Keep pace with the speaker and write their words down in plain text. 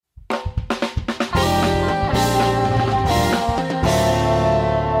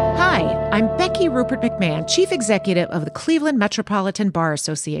Becky Rupert McMahon, Chief Executive of the Cleveland Metropolitan Bar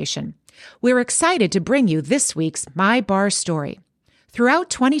Association. We're excited to bring you this week's My Bar Story. Throughout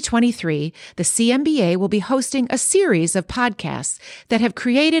 2023, the CMBA will be hosting a series of podcasts that have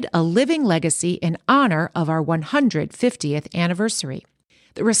created a living legacy in honor of our 150th anniversary.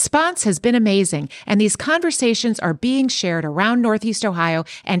 The response has been amazing, and these conversations are being shared around Northeast Ohio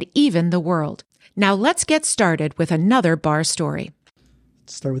and even the world. Now let's get started with another bar story.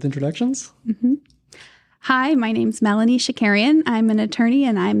 Start with introductions. Hi, my name's Melanie Shakarian. I'm an attorney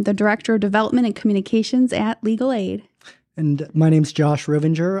and I'm the Director of Development and Communications at Legal Aid. And my name's Josh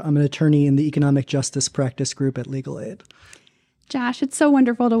Rovenger. I'm an attorney in the Economic Justice Practice Group at Legal Aid. Josh, it's so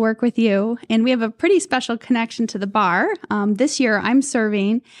wonderful to work with you. And we have a pretty special connection to the bar. This year, I'm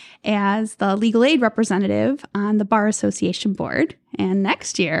serving as the Legal Aid representative on the Bar Association board. And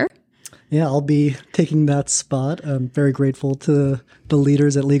next year, yeah, I'll be taking that spot. I'm very grateful to the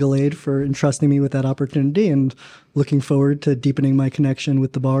leaders at Legal Aid for entrusting me with that opportunity and looking forward to deepening my connection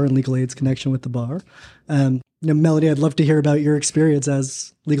with the bar and Legal Aid's connection with the bar. Melody, I'd love to hear about your experience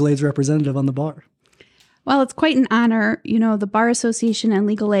as Legal Aid's representative on the bar. Well, it's quite an honor. You know, the Bar Association and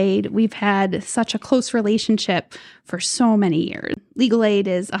Legal Aid, we've had such a close relationship for so many years. Legal Aid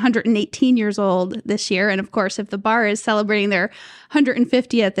is 118 years old this year. And of course, if the bar is celebrating their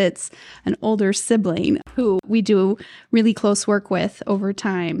 150th, it's an older sibling who we do really close work with over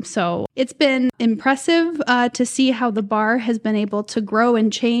time. So it's been impressive to see how the bar has been able to grow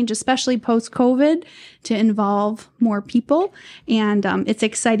and change, especially post-COVID, to involve more people. And it's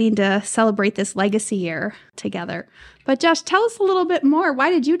exciting to celebrate this legacy year together. But Josh, tell us a little bit more. Why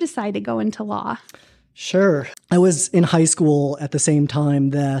did you decide to go into law? Sure. I was in high school at the same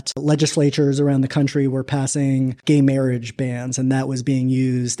time that legislatures around the country were passing gay marriage bans, and that was being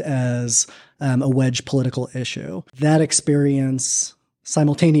used as a wedge political issue. That experience,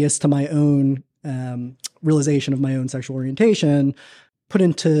 simultaneous to my own realization of my own sexual orientation, put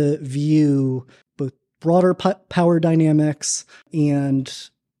into view both broader power dynamics and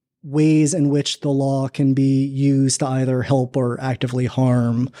ways in which the law can be used to either help or actively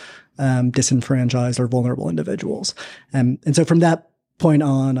harm disenfranchised or vulnerable individuals. And so from that point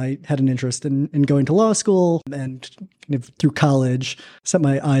on, I had an interest in going to law school and kind of through college set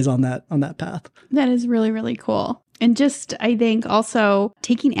my eyes on that path. That is really, really cool. And just, I think, also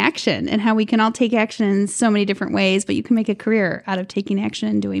taking action and how we can all take action in so many different ways, but you can make a career out of taking action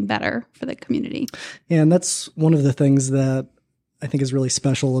and doing better for the community. And that's one of the things that I think is really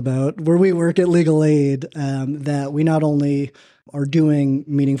special about where we work at Legal Aid, that we not only are doing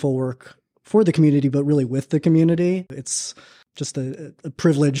meaningful work for the community, but really with the community. It's just a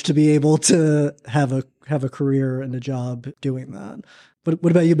privilege to be able to have a career and a job doing that. But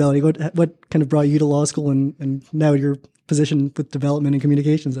what about you, Melanie? What kind of brought you to law school and now your position with development and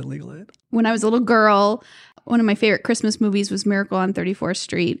communications at Legal Aid? When I was a little girl, one of my favorite Christmas movies was Miracle on 34th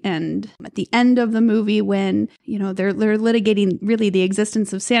Street. And at the end of the movie, when, they're litigating really the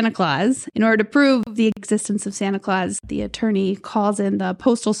existence of Santa Claus, in order to prove the existence of Santa Claus, the attorney calls in the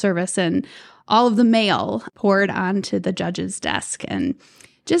postal service and all of the mail poured onto the judge's desk. And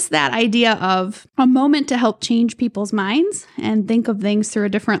just that idea of a moment to help change people's minds and think of things through a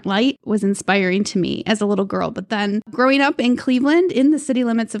different light was inspiring to me as a little girl. But then growing up in Cleveland, in the city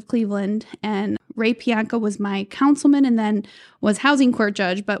limits of Cleveland, and Ray Pianka was my councilman and then was housing court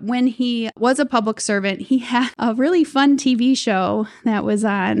judge. But when he was a public servant, he had a really fun TV show that was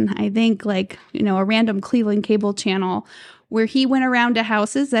on, I think, a random Cleveland cable channel where he went around to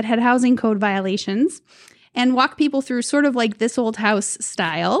houses that had housing code violations and walked people through sort of like This Old House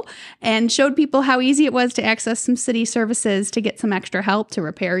style and showed people how easy it was to access some city services to get some extra help to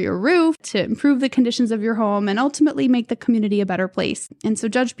repair your roof, to improve the conditions of your home, and ultimately make the community a better place. And so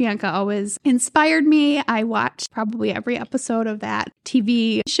Judge Bianca always inspired me. I watched probably every episode of that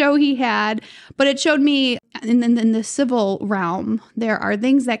TV show he had, but it showed me in the civil realm, there are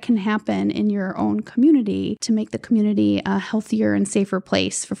things that can happen in your own community to make the community a healthier and safer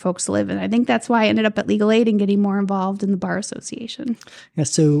place for folks to live in. I think that's why I ended up at Legal Aid and getting more involved in the Bar Association. Yeah,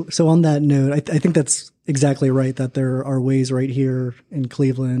 so on that note, I think that's exactly right, that there are ways right here in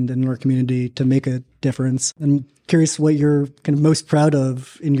Cleveland and in our community to make a difference. I'm curious what you're kind of most proud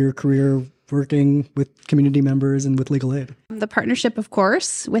of in your career working with community members and with Legal Aid. The partnership, of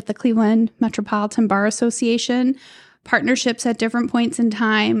course, with the Cleveland Metropolitan Bar Association, partnerships at different points in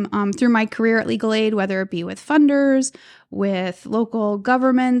time through my career at Legal Aid, whether it be with funders, with local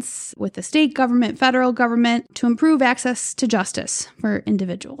governments, with the state government, federal government, to improve access to justice for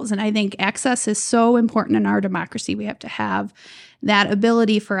individuals. And I think access is so important in our democracy. We have to have that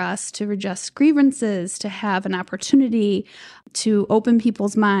ability for us to adjust grievances, to have an opportunity to open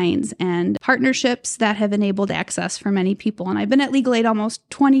people's minds, and partnerships that have enabled access for many people. And I've been at Legal Aid almost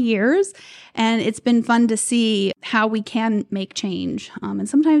 20 years, and it's been fun to see how we can make change. And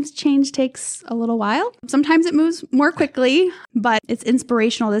sometimes change takes a little while. Sometimes it moves more quickly, but it's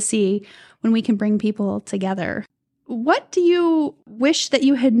inspirational to see when we can bring people together. What do you wish that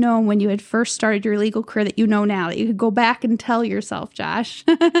you had known when you had first started your legal career that you know now, that you could go back and tell yourself, Josh?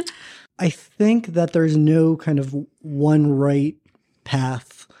 I think that there's no kind of one right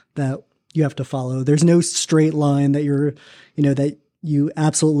path that you have to follow. There's no straight line that that you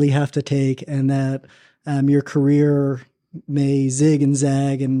absolutely have to take, and that your career may zig and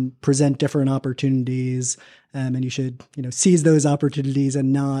zag and present different opportunities, and you should seize those opportunities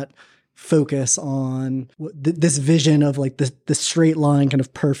and not focus on this vision of like the straight line kind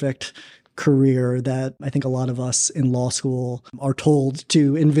of perfect career that I think a lot of us in law school are told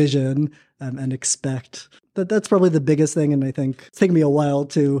to envision and expect. That's probably the biggest thing, and I think it's taken me a while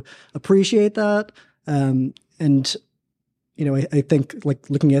to appreciate that. I think like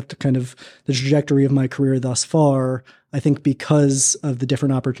looking at kind of the trajectory of my career thus far, I think because of the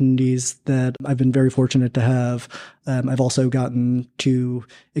different opportunities that I've been very fortunate to have, I've also gotten to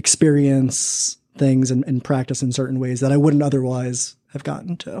experience things and practice in certain ways that I wouldn't otherwise have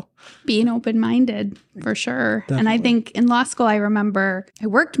gotten to. Being open-minded, for sure. Definitely. And I think in law school, I remember I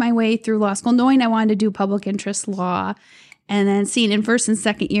worked my way through law school knowing I wanted to do public interest law, and then seeing in first and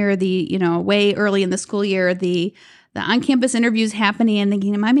second year, way early in the school year, the on-campus interviews happening and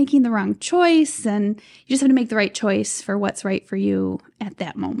thinking, am I making the wrong choice? And you just have to make the right choice for what's right for you at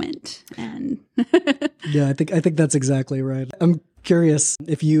that moment. And yeah, I think that's exactly right. I'm curious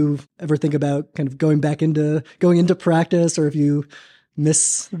if you ever think about kind of going into practice, or if you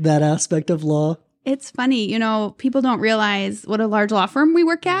miss that aspect of law. It's funny, people don't realize what a large law firm we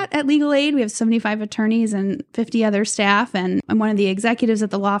work at Legal Aid. We have 75 attorneys and 50 other staff, and I'm one of the executives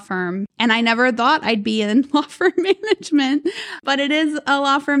at the law firm. And I never thought I'd be in law firm management, but it is a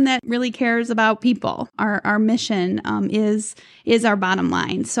law firm that really cares about people. Our mission is our bottom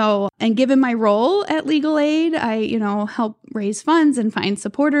line. So, and given my role at Legal Aid, I, help raise funds and find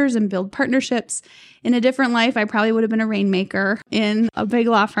supporters and build partnerships. In a different life, I probably would have been a rainmaker in a big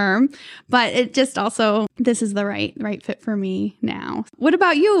law firm, but it just also, this is the right fit for me now. What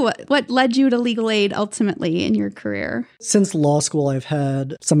about you? What led you to Legal Aid ultimately in your career? Since law school, I've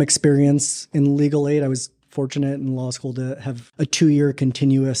had some experience in legal aid. I was fortunate in law school to have a 2-year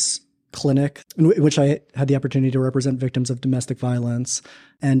continuous clinic in which I had the opportunity to represent victims of domestic violence.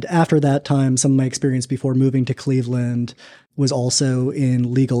 And after that time, some of my experience before moving to Cleveland was also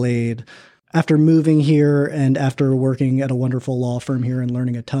in legal aid. After moving here and after working at a wonderful law firm here and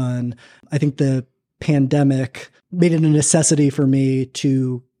learning a ton, I think the pandemic made it a necessity for me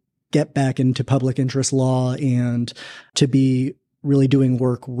to get back into public interest law and to be really doing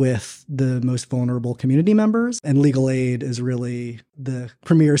work with the most vulnerable community members. And legal aid is really the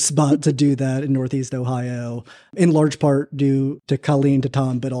premier spot to do that in Northeast Ohio, in large part due to Colleen, to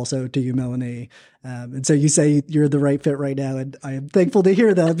Tom, but also to you, Melanie. And so you say you're the right fit right now, and I am thankful to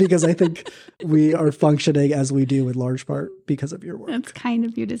hear that, because I think we are functioning as we do in large part because of your work. That's kind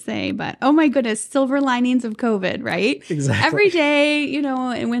of you to say, but oh my goodness, silver linings of COVID, right? Exactly. Every day,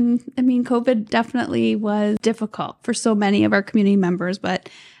 COVID definitely was difficult for so many of our community members, but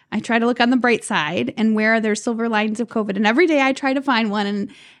I try to look on the bright side and where there's silver linings of COVID. And every day I try to find one.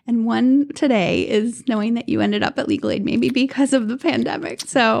 And one today is knowing that you ended up at Legal Aid, maybe because of the pandemic.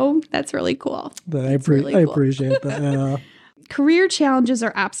 So that's really cool. I appreciate that. Career challenges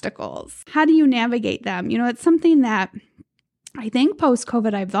or obstacles. How do you navigate them? It's something that I think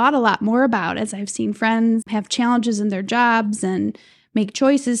post-COVID I've thought a lot more about, as I've seen friends have challenges in their jobs and make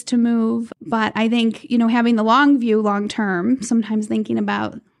choices to move. But I think, having the long view, long term, sometimes thinking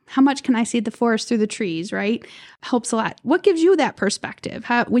about how much can I see the forest through the trees, right? Helps a lot. What gives you that perspective?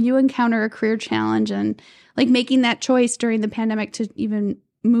 When you encounter a career challenge and like making that choice during the pandemic to even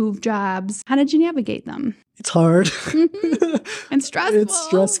move jobs, how did you navigate them? It's hard. And stressful. It's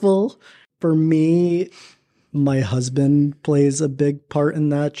stressful. For me, my husband plays a big part in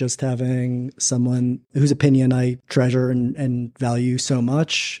that, just having someone whose opinion I treasure and value so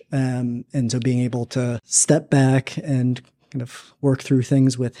much. And so being able to step back and kind of work through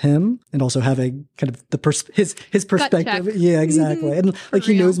things with him, and also having kind of his perspective. Yeah, exactly. Mm-hmm. And like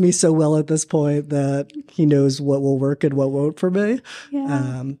he knows me so well at this point that he knows what will work and what won't for me.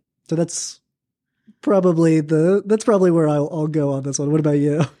 Yeah. So that's probably where I'll go on this one. What about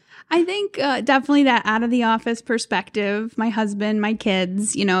you? I think definitely that out of the office perspective, my husband, my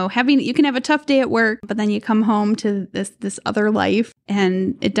kids, you can have a tough day at work, but then you come home to this other life,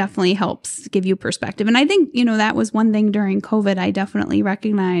 and it definitely helps give you perspective. And I think, that was one thing during COVID I definitely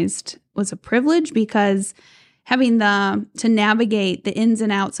recognized was a privilege, because having to navigate the ins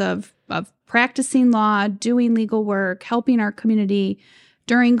and outs of practicing law, doing legal work, helping our community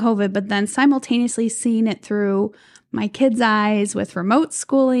during COVID, but then simultaneously seeing it through my kids' eyes with remote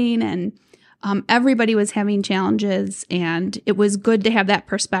schooling, and everybody was having challenges. And it was good to have that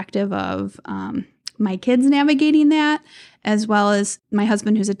perspective of my kids navigating that, as well as my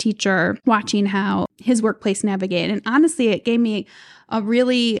husband, who's a teacher, watching how his workplace navigated. And honestly, it gave me a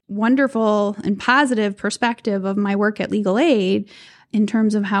really wonderful and positive perspective of my work at Legal Aid in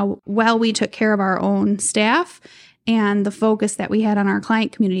terms of how well we took care of our own staff and the focus that we had on our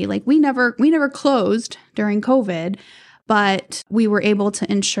client community. Like we never closed during COVID, but we were able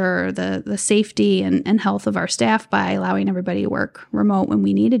to ensure the safety and health of our staff by allowing everybody to work remote when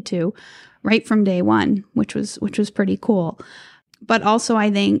we needed to, right from day one, which was pretty cool. But also, I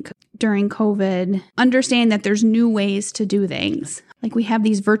think during COVID, understand that there's new ways to do things. Like we have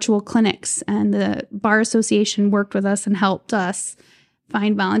these virtual clinics, and the Bar Association worked with us and helped us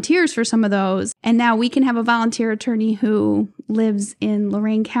find volunteers for some of those. And now we can have a volunteer attorney who lives in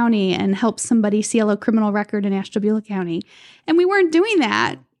Lorain County and helps somebody seal a criminal record in Ashtabula County. And we weren't doing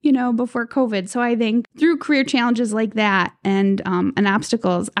that, before COVID. So I think through career challenges like that and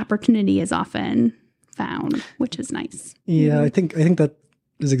obstacles, opportunity is often found, which is nice. Yeah, I think that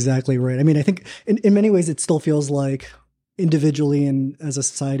is exactly right. I mean, I think in many ways it still feels like individually and as a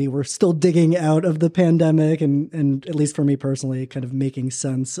society, we're still digging out of the pandemic and at least for me personally, kind of making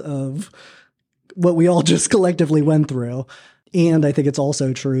sense of what we all just collectively went through. And I think it's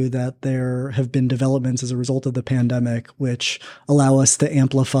also true that there have been developments as a result of the pandemic, which allow us to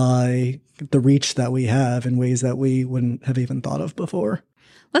amplify the reach that we have in ways that we wouldn't have even thought of before.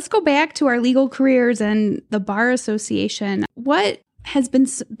 Let's go back to our legal careers and the Bar Association. What has been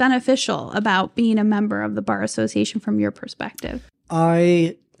beneficial about being a member of the Bar Association from your perspective?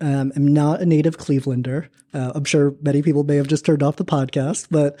 I am not a native Clevelander. I'm sure many people may have just turned off the podcast,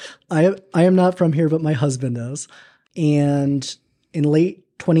 but I am not from here, but my husband is. And in late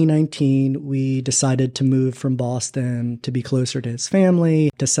 2019, we decided to move from Boston to be closer to his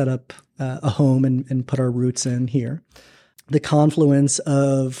family, to set up a home and put our roots in here. The confluence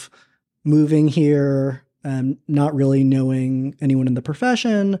of moving here, not really knowing anyone in the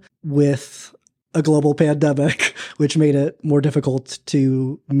profession, with a global pandemic, which made it more difficult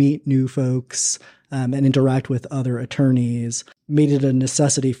to meet new folks and interact with other attorneys, made it a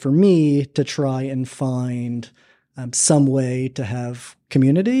necessity for me to try and find some way to have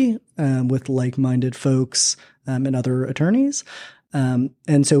community with like-minded folks and other attorneys.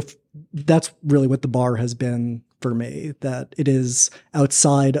 And so that's really what the bar has been for me, that it is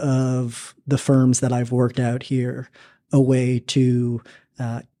outside of the firms that I've worked out here, a way to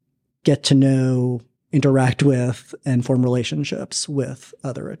get to know, interact with, and form relationships with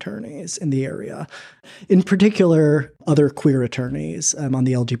other attorneys in the area. In particular, other queer attorneys on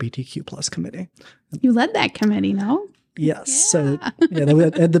the LGBTQ plus committee. You led that committee, no? Yes. Yeah. So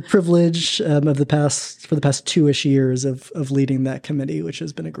I had the privilege for the past 2-ish years of leading that committee, which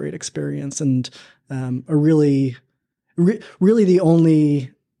has been a great experience and a really the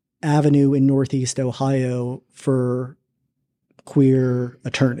only avenue in Northeast Ohio for queer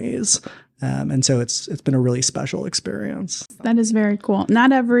attorneys. And so it's been a really special experience. That is very cool.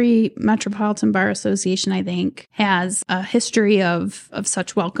 Not every Metropolitan Bar Association, I think, has a history of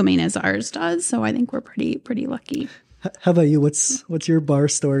such welcoming as ours does. So I think we're pretty lucky. How about you? What's your bar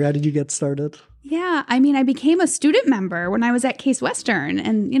story? How did you get started? Yeah, I mean, I became a student member when I was at Case Western,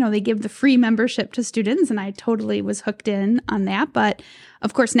 and, they give the free membership to students, and I totally was hooked in on that. But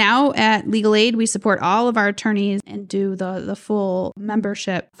of course, now at Legal Aid, we support all of our attorneys and do the full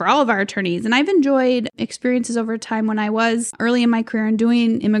membership for all of our attorneys. And I've enjoyed experiences over time. When I was early in my career and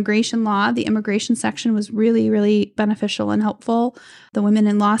doing immigration law, the immigration section was really, really beneficial and helpful. The women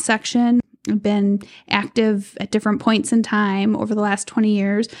in law section, I've been active at different points in time over the last 20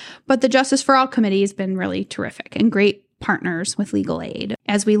 years, but the Justice for All Committee has been really terrific and great partners with Legal Aid.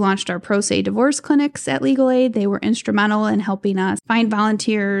 As we launched our pro se divorce clinics at Legal Aid, they were instrumental in helping us find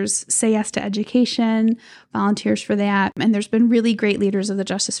volunteers, say yes to education, volunteers for that. And there's been really great leaders of the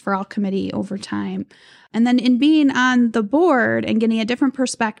Justice for All Committee over time. And then in being on the board and getting a different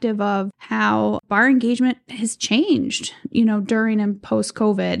perspective of how bar engagement has changed, during and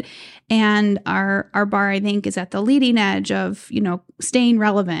post-COVID. And our bar, I think, is at the leading edge of, staying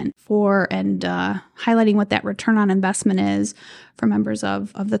relevant for and highlighting what that return on investment is for members of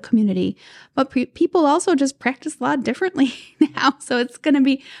of the community. But people also just practice law differently now. So it's going to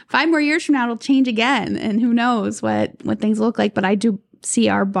be 5 more years from now, it'll change again. And who knows what things look like. But I do see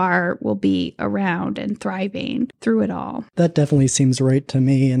our bar will be around and thriving through it all. That definitely seems right to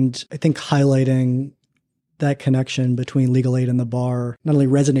me. And I think highlighting that connection between legal aid and the bar not only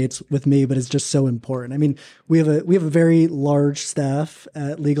resonates with me, but it's just so important. I mean, we have a very large staff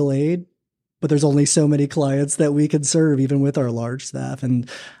at legal aid, but there's only so many clients that we can serve, even with our large staff. And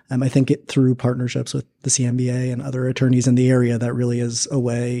I think through partnerships with the CMBA and other attorneys in the area, that really is a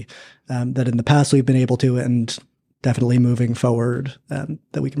way that in the past we've been able to, and definitely moving forward,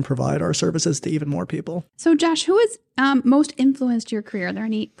 that we can provide our services to even more people. So Josh, who has most influenced your career? Are there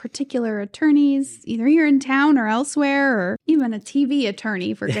any particular attorneys, either here in town or elsewhere, or even a TV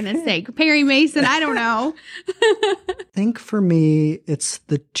attorney, for goodness sake? Perry Mason, I don't know. I think for me, it's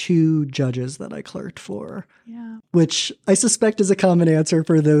the 2 judges that I clerked for, which I suspect is a common answer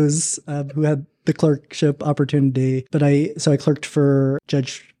for those who had the clerkship opportunity. But I clerked for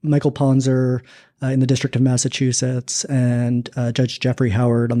Judge Michael Ponzer in the District of Massachusetts and Judge Jeffrey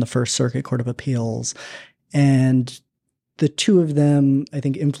Howard on the First Circuit Court of Appeals. And the 2 of them, I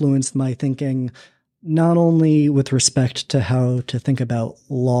think, influenced my thinking, not only with respect to how to think about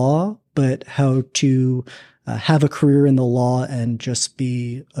law, but how to have a career in the law and just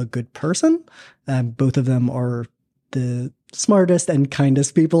be a good person. Both of them are the smartest and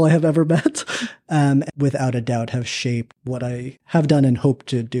kindest people I have ever met, without a doubt have shaped what I have done and hope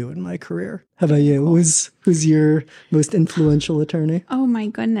to do in my career. How about you? Who's your most influential attorney? Oh my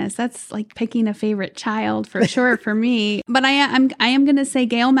goodness, that's like picking a favorite child for sure for me. But I am going to say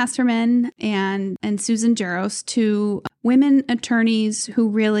Gail Messerman and Susan Jaros, 2 women attorneys who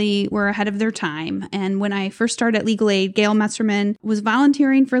really were ahead of their time. And when I first started at Legal Aid, Gail Messerman was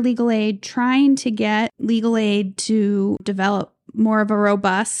volunteering for Legal Aid, trying to get Legal Aid to develop more of a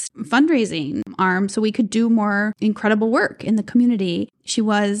robust fundraising arm so we could do more incredible work in the community. She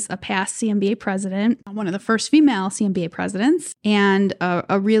was a past CMBA president, one of the first female CMBA presidents, and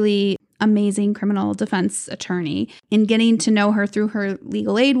a really amazing criminal defense attorney. In getting to know her through her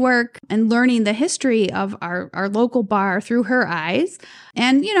legal aid work and learning the history of our local bar through her eyes.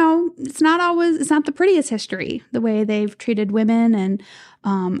 And, it's not the prettiest history, the way they've treated women and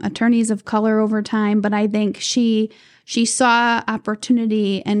attorneys of color over time. But I think she saw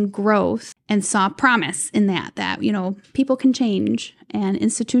opportunity and growth and saw promise in that people can change and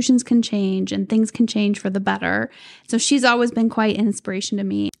institutions can change and things can change for the better. So she's always been quite an inspiration to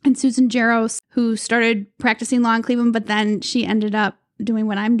me. And Susan Jaros, who started practicing law in Cleveland, but then she ended up doing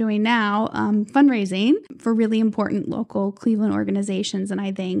what I'm doing now, fundraising for really important local Cleveland organizations. And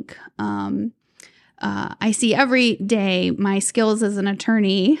I think I see every day my skills as an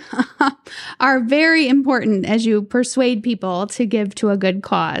attorney are very important as you persuade people to give to a good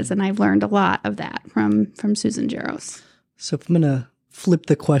cause. And I've learned a lot of that from Susan Jaros. So if I'm going to flip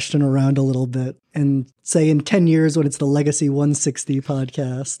the question around a little bit and say in 10 years when it's the Legacy 160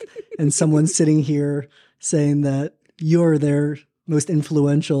 podcast and someone's sitting here saying that you're their most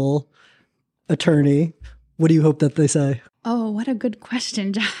influential attorney, what do you hope that they say? Oh, what a good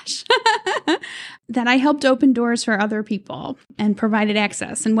question, Josh. That I helped open doors for other people and provided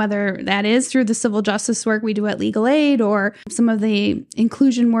access. And whether that is through the civil justice work we do at Legal Aid or some of the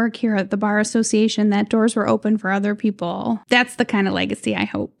inclusion work here at the Bar Association, that doors were open for other people. That's the kind of legacy I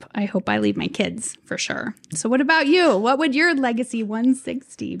hope I leave my kids, for sure. So what about you? What would your Legacy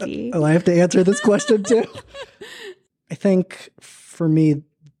 160 be? Oh, I have to answer this question too. I think for me,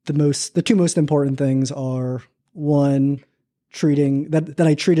 the 2 most important things are, one, that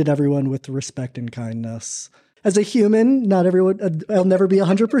I treated everyone with respect and kindness. As a human, not everyone, I'll never be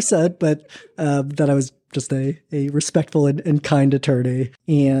 100%, but that I was just a respectful and kind attorney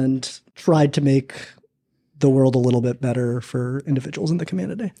and tried to make the world a little bit better for individuals in the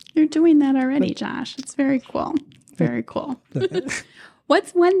community. You're doing that already, Josh. It's very cool. Very cool.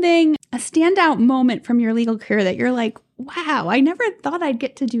 What's one thing, a standout moment from your legal career that you're like, wow, I never thought I'd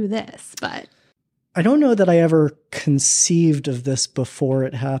get to do this, but... I don't know that I ever conceived of this before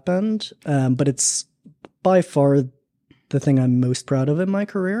it happened, but it's by far the thing I'm most proud of in my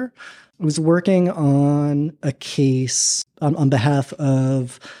career. I was working on a case on behalf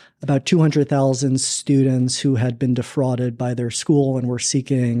of about 200,000 students who had been defrauded by their school and were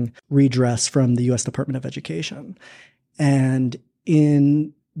seeking redress from the U.S. Department of Education. And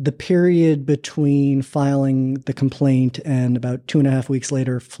in the period between filing the complaint and about 2.5 weeks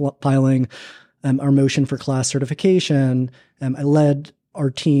later filing our motion for class certification, I led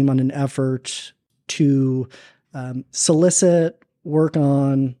our team on an effort to solicit, work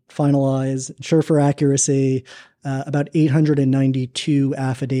on, finalize, ensure for accuracy, about 892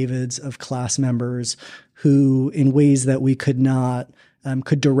 affidavits of class members who, in ways that we could not,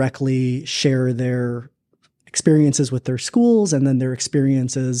 could directly share their experiences with their schools and then their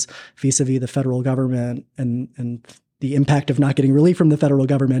experiences vis-a-vis the federal government and the impact of not getting relief from the federal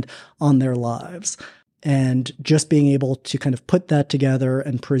government on their lives. And just being able to kind of put that together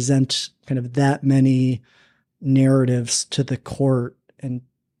and present kind of that many narratives to the court and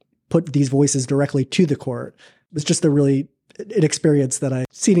put these voices directly to the court was just an experience that I'm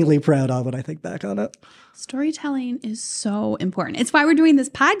exceedingly proud of when I think back on it. Storytelling is so important. It's why we're doing this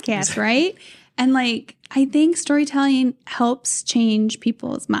podcast, right? And like, I think storytelling helps change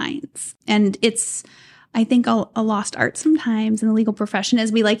people's minds. And it's, I think, a lost art sometimes in the legal profession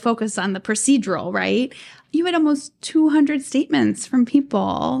as we like focus on the procedural, right? You had almost 200 statements from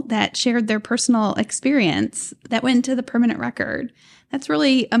people that shared their personal experience that went to the permanent record. That's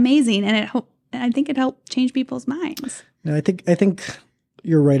really amazing. And I think it helped change people's minds. No, I think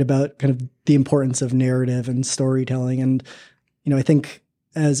you're right about kind of the importance of narrative and storytelling. And, I think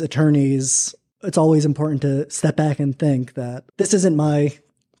as attorneys, it's always important to step back and think that this isn't my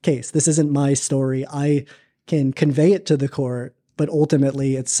case. This isn't my story. I can convey it to the court, but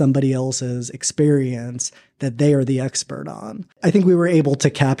ultimately it's somebody else's experience that they are the expert on. I think we were able to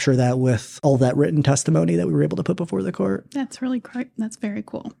capture that with all that written testimony that we were able to put before the court. That's really great. That's very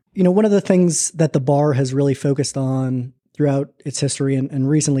cool. One of the things that the bar has really focused on throughout its history and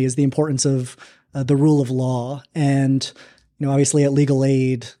recently is the importance of the rule of law. And, obviously at Legal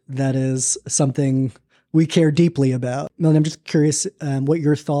Aid, that is something we care deeply about. Melanie, I'm just curious what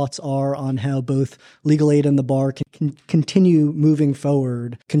your thoughts are on how both Legal Aid and the bar can continue moving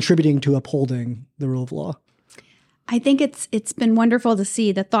forward, contributing to upholding the rule of law. I think it's been wonderful to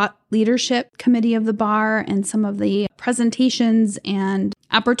see the thought leadership committee of the bar and some of the presentations and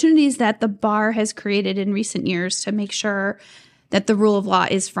opportunities that the bar has created in recent years to make sure that the rule of law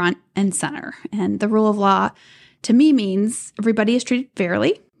is front and center. And the rule of law, to me, means everybody is treated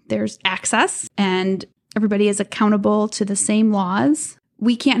fairly. There's access and everybody is accountable to the same laws.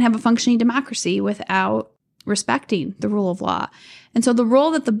 We can't have a functioning democracy without respecting the rule of law. And so the role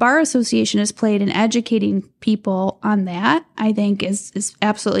that the Bar Association has played in educating people on that, I think, is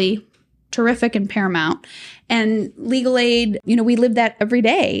absolutely terrific and paramount. And Legal Aid, we live that every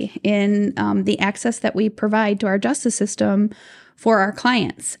day in the access that we provide to our justice system for our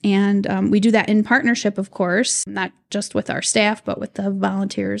clients. And we do that in partnership, of course, not just with our staff, but with the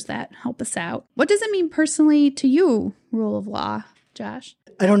volunteers that help us out. What does it mean personally to you, rule of law, Josh?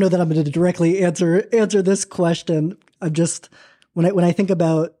 I don't know that I'm going to directly answer this question. I'm just, when I think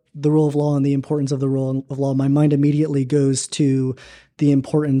about the rule of law and the importance of the rule of law, my mind immediately goes to the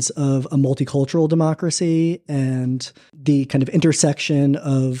importance of a multicultural democracy and the kind of intersection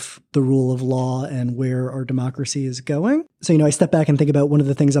of the rule of law and where our democracy is going. So, I step back and think about one of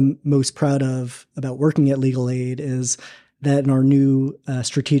the things I'm most proud of about working at Legal Aid is that in our new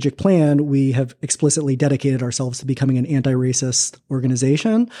strategic plan, we have explicitly dedicated ourselves to becoming an anti-racist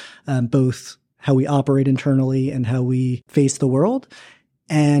organization, both how we operate internally and how we face the world.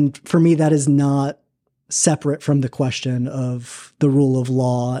 And for me, that is not separate from the question of the rule of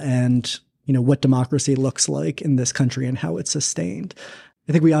law and, what democracy looks like in this country and how it's sustained.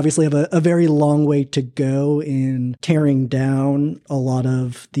 I think we obviously have a very long way to go in tearing down a lot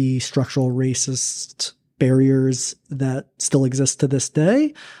of the structural racist barriers that still exist to this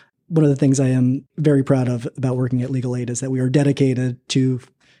day. One of the things I am very proud of about working at Legal Aid is that we are dedicated to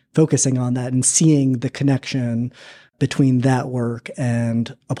focusing on that and seeing the connection between that work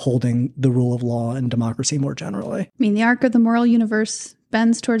and upholding the rule of law and democracy more generally. I mean, the arc of the moral universe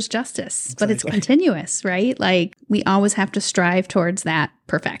bends towards justice, exactly. But it's continuous, right? Like we always have to strive towards that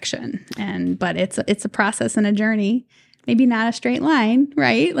perfection. But it's a process and a journey, maybe not a straight line,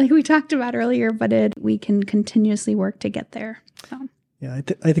 right? Like we talked about earlier, but we can continuously work to get there. So. Yeah,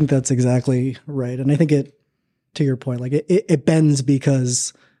 I think that's exactly right. And I think to your point, like it bends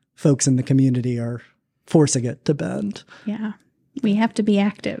because folks in the community are forcing it to bend. Yeah, we have to be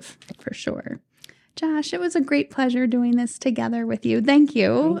active for sure. Josh, it was a great pleasure doing this together with you. Thank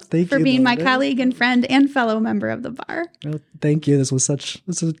you for being my colleague and friend and fellow member of the bar. Well, thank you. This was a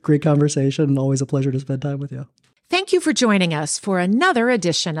great conversation and always a pleasure to spend time with you. Thank you for joining us for another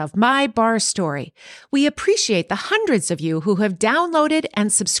edition of My BarStory. We appreciate the hundreds of you who have downloaded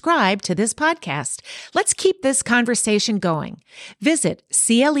and subscribed to this podcast. Let's keep this conversation going. Visit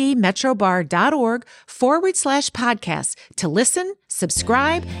clemetrobar.org/podcast to listen,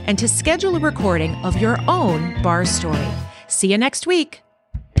 subscribe, and to schedule a recording of your own bar story. See you next week.